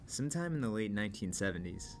Sometime in the late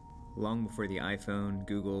 1970s, long before the iPhone,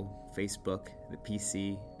 Google, Facebook, the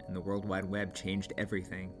PC, and the World Wide Web changed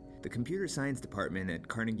everything, the computer science department at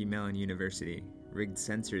Carnegie Mellon University rigged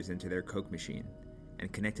sensors into their Coke machine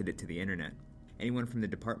and connected it to the internet. Anyone from the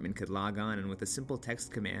department could log on and with a simple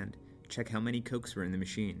text command, check how many Cokes were in the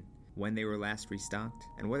machine, when they were last restocked,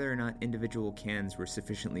 and whether or not individual cans were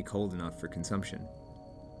sufficiently cold enough for consumption.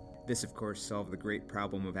 This, of course, solved the great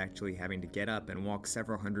problem of actually having to get up and walk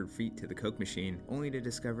several hundred feet to the Coke machine, only to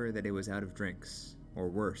discover that it was out of drinks, or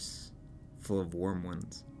worse, full of warm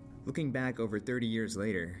ones. Looking back over 30 years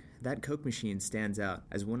later, that Coke machine stands out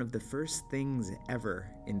as one of the first things ever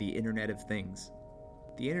in the Internet of Things.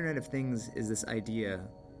 The Internet of Things is this idea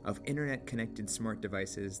of internet-connected smart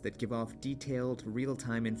devices that give off detailed,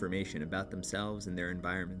 real-time information about themselves and their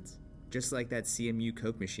environments. Just like that CMU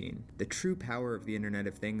Coke machine, the true power of the Internet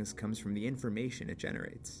of Things comes from the information it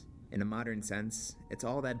generates. In a modern sense, it's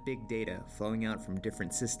all that big data flowing out from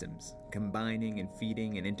different systems, combining and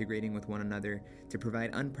feeding and integrating with one another to provide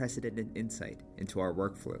unprecedented insight into our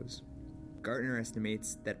workflows. Gartner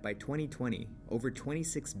estimates that by 2020, over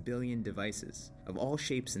 26 billion devices of all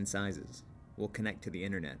shapes and sizes will connect to the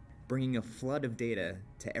internet, bringing a flood of data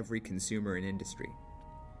to every consumer and industry.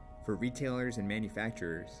 For retailers and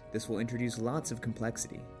manufacturers, this will introduce lots of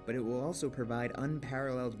complexity, but it will also provide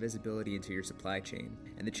unparalleled visibility into your supply chain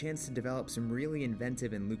and the chance to develop some really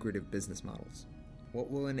inventive and lucrative business models.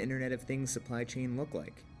 What will an Internet of Things supply chain look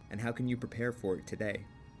like, and how can you prepare for it today?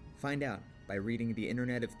 Find out by reading The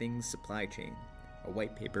Internet of Things Supply Chain, a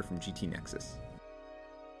white paper from GT Nexus.